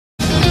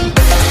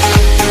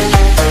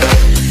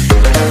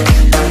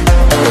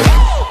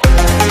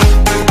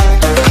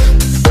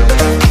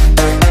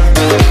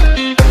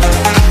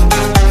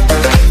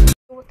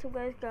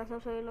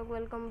सभी लोग,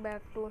 welcome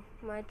back to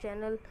my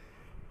channel.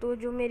 तो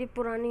जो मेरी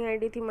पुरानी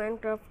आईडी थी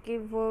माइनक्राफ्ट की,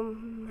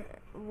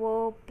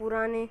 वो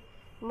पुराने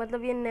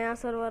मतलब ये नया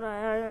सर्वर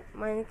आया है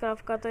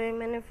माइनक्राफ्ट का, तो ये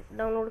मैंने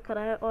डाउनलोड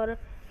करा है। और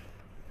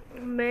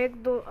मैं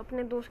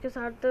अपने दोस्त के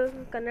साथ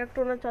कनेक्ट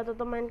होना चाहता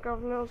था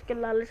माइनक्राफ्ट में। उसके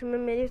लालच में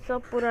मेरी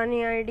सब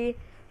पुरानी आईडी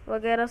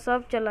वगैरह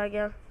सब चला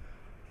गया।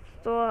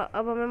 तो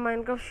अब हमें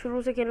माइनक्राफ्ट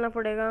शुरू से खेलना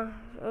पड़ेगा।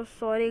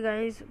 सॉरी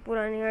गाइस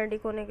पुरानी आईडी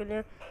खोने के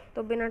लिए।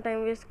 तो बिना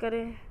टाइम वेस्ट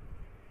करे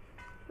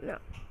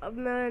अब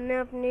मैंने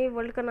अपनी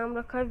वर्ल्ड का नाम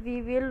रखा है वी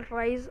विल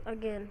राइज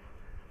अगेन।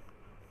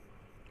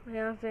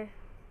 यहाँ पे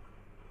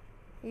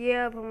ये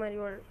अब हमारी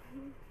वर्ल्ड।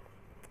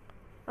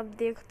 अब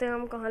देखते हैं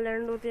हम कहाँ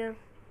लैंड होते हैं।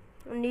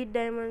 नीड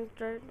डायमंड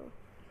ट्राइड,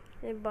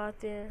 ये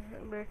बातें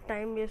हैं। बड़े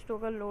टाइम वेस्ट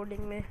होगा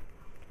लोडिंग में,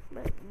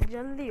 बस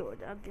जल्दी हो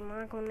जा,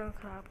 दिमाग को ना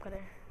ख़राब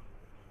करें।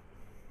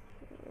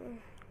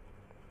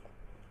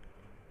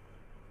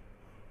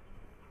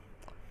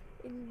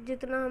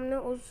 जितना हमने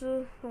उस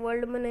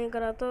वर्ल्ड में नहीं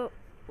करा तो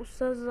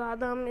उससे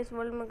ज़्यादा हम इस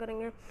वर्ल्ड में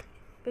करेंगे।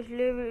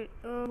 पिछले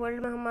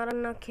वर्ल्ड में हमारा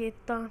ना खेत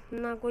था,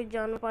 ना कोई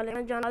जानवर पाले।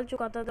 मैं जान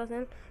चुका था 10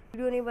 दिन,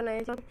 वीडियो नहीं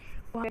बनाई सब।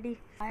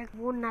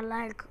 वो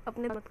नालायक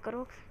अपने मत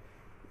करो।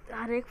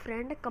 हर एक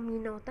फ्रेंड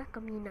कमीना होता है,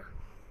 कमीना।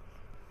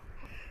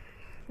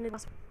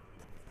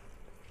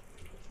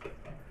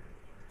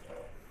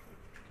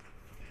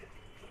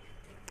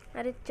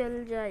 अरे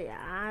चल जा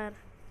यार।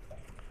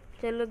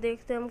 चलो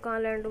देखते हैं हम कहाँ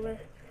लैंड हुए।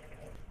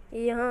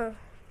 यहाँ।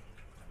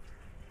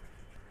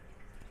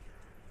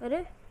 अरे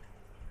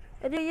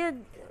अरे ये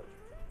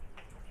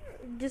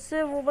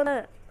जिससे वो बना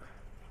है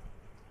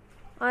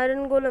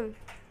आयरन गोलम,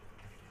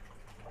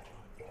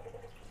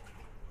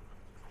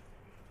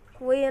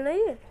 वही है ना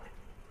ये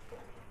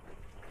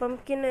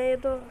पंपकिन है ये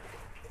तो।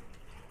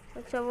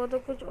 अच्छा वो तो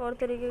कुछ और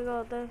तरीके का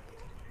होता है।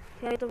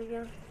 क्या तो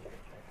क्या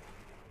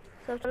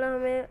सब चला,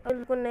 हमें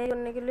उसको नहीं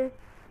करने के लिए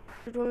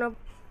ढूंढना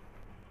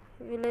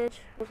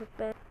विलेज हो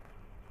सकता है।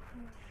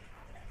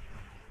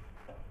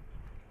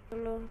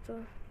 चलो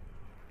तो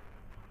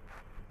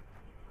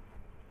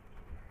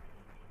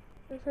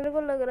मेरे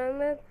को लग रहा है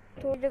मैं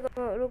थोड़ी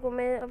जगह रुको,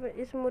 मैं अब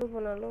इस मूड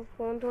बना लो।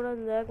 फ़ोन थोड़ा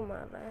लैग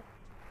मार रहा है।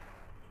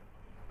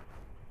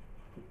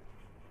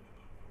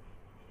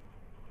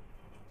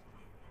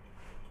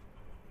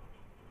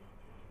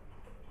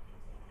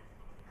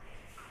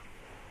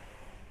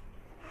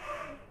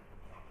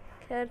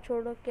 खैर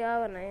छोड़ो, क्या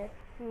बनाए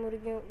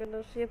मुर्गियों के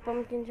दोस्त। ये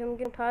पम्पकिन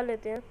शमकिन उठा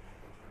लेते हैं।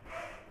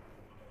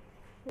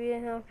 ये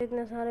यहाँ पे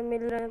इतने सारे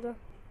मिल रहे हैं तो।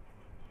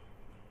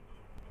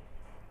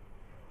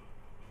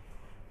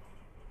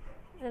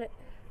 अरे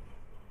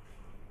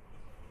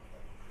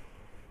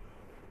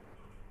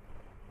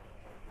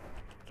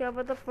क्या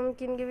पता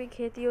पम्पकिन की भी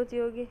खेती होती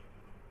होगी।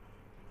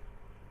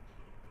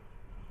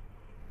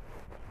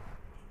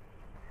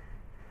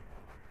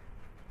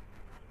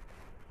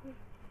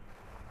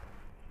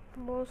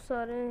 बहुत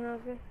सारे हैं यहाँ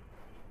पे।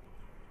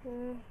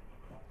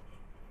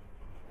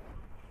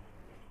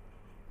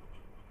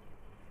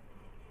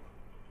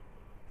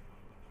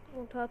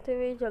 उठाते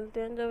हुए ही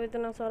चलते हैं। जब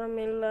इतना सारा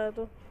मिल रहा है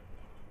तो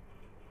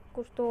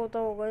कुछ तो होता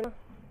होगा ना।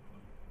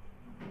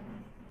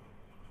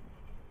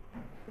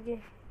 ये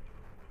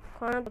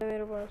खाना तो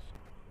मेरे पास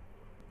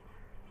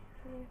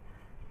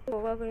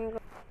होगा कहीं का।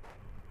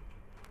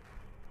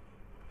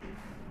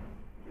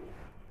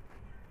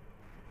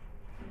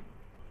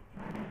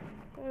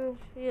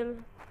 ये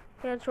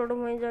यार छोड़ो,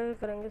 वहीं जाके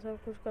करेंगे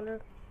सब कुछ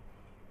कलर।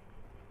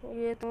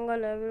 ये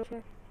जंगल है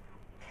अभी।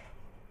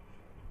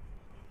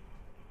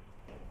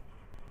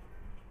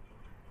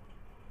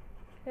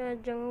 यार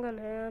जंगल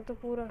है यहाँ तो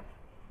पूरा।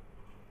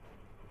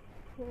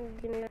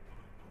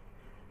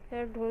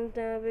 यार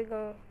ढूंढते हैं अभी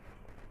गाँव।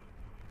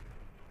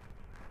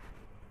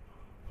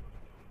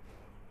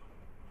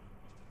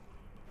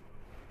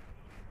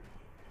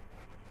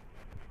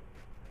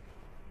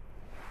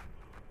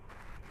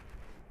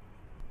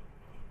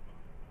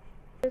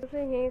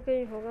 सबसे यहीं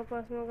कहीं होगा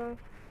पास में गाँव।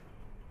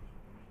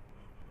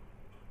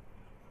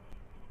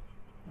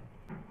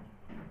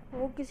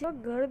 वो किसी का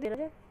घर दे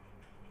रहा है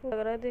लग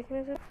रहा है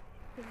देखने से।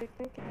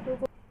 देखते हैं कितने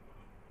को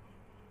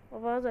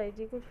आवाज़ आई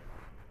थी कुछ।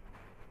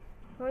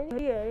 हाँ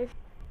यही है।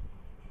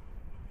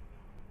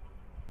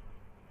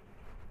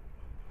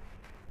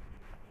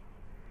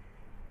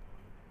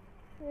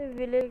 ये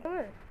विलेज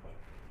में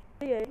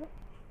यही है।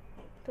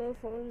 तो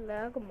फोन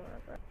लैग मार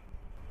रहा है।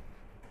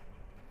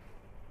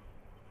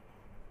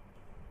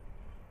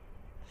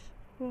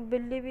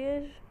 बिल्ली भी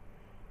है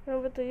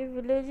यहाँ पे। तो ये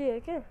विलेज ही है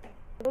क्या?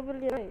 दो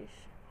बिल्ली है।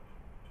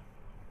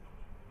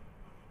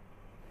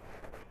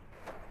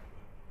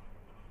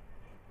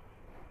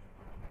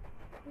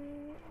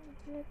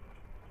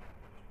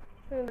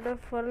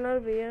 फर्नर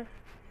भी है।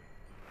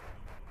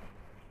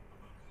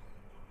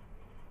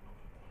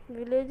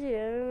 विलेज ही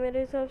है मेरे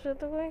हिसाब से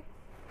तो कोई।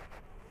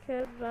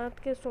 खैर रात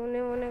के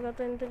सोने वोने का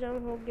तो इंतजाम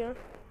हो गया।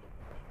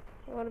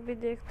 और भी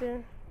देखते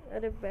हैं।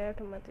 अरे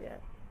बैठ मत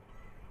यार,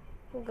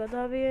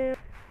 गधा भी है।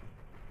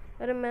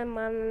 अरे मैं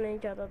मारना नहीं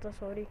चाहता था,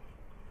 सॉरी।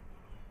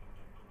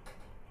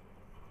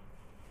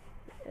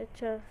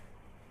 अच्छा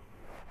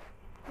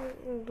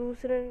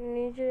दूसरे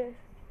नीचे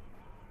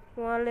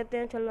वहाँ लेते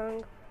हैं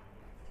छलांग।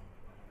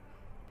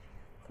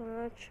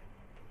 कांच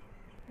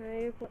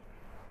है ये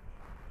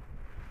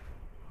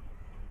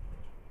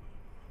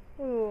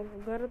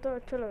घर तो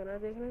अच्छा लग रहा है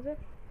देखने से।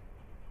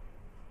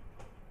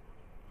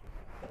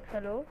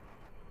 हेलो,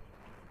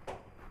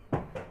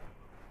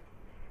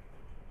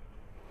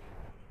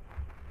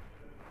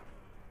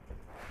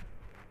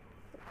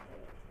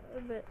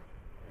 अबे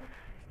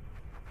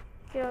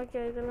क्या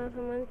क्या इतना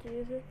सामान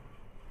चाहिए से।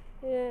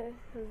 ये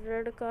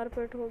रेड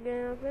कारपेट हो गया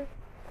यहाँ पे।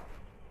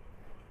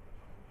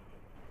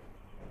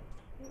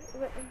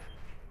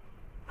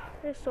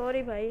 अरे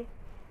सॉरी भाई।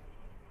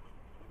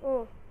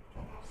 ओ,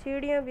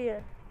 सीढ़ियाँ भी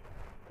हैं।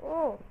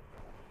 ओ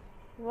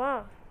वाह,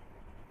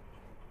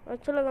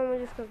 अच्छा लगा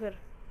मुझे इसका घर।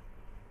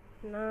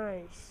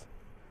 Nice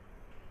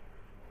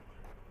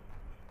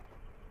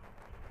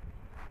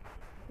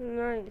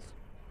nice.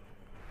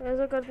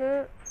 ऐसा करते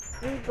हैं,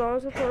 इस गांव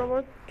से थोड़ा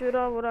बहुत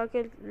चुरा वुरा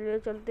के ले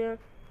चलते हैं।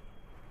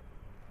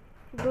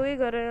 2 ही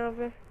घर हैं यहाँ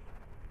पे।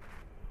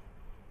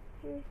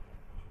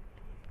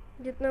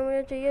 जितना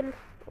मुझे चाहिए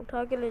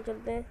उठा के ले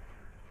चलते हैं।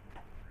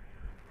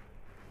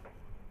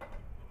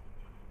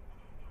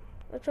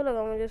 अच्छा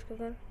लगा मुझे इसका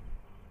घर।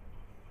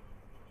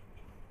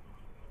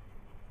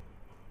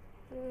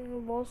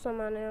 बहुत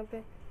सामान है यहाँ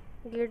पे।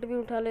 गेट भी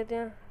उठा लेते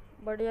हैं,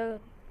 बढ़िया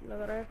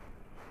लग रहा है।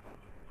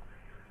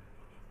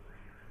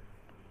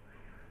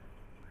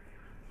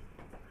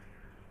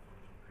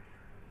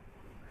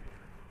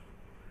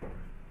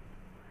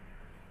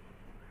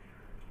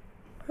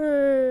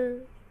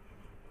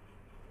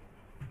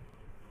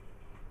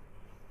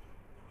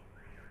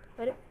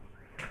 अरे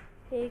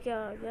ये क्या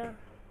आ गया?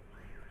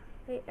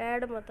 ये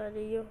ऐड मत आ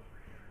जाइयो।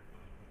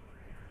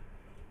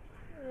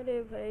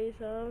 अरे भाई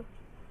साहब,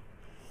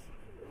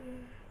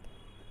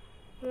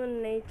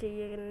 नहीं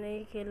चाहिए,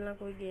 नहीं खेलना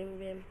कोई गेम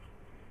वेम।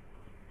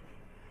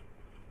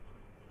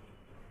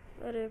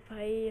 अरे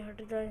भाई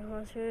हट जा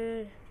यहाँ से।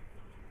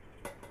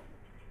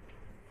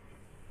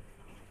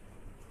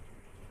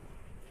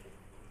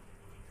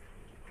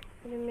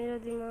 अरे मेरा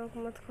दिमाग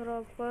मत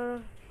खराब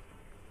कर।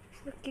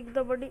 किक द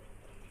बड़ी।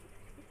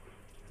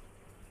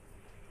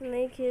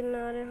 नहीं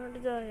खेलना, अरे हट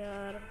जा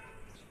यार।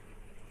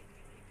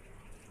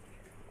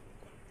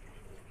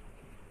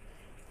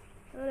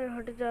 अरे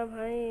हट जा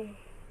भाई।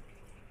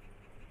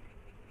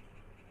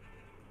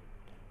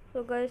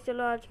 तो गाइस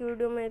चलो आज की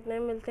वीडियो में इतना ही,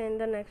 मिलते हैं इन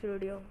द नेक्स्ट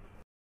वीडियो।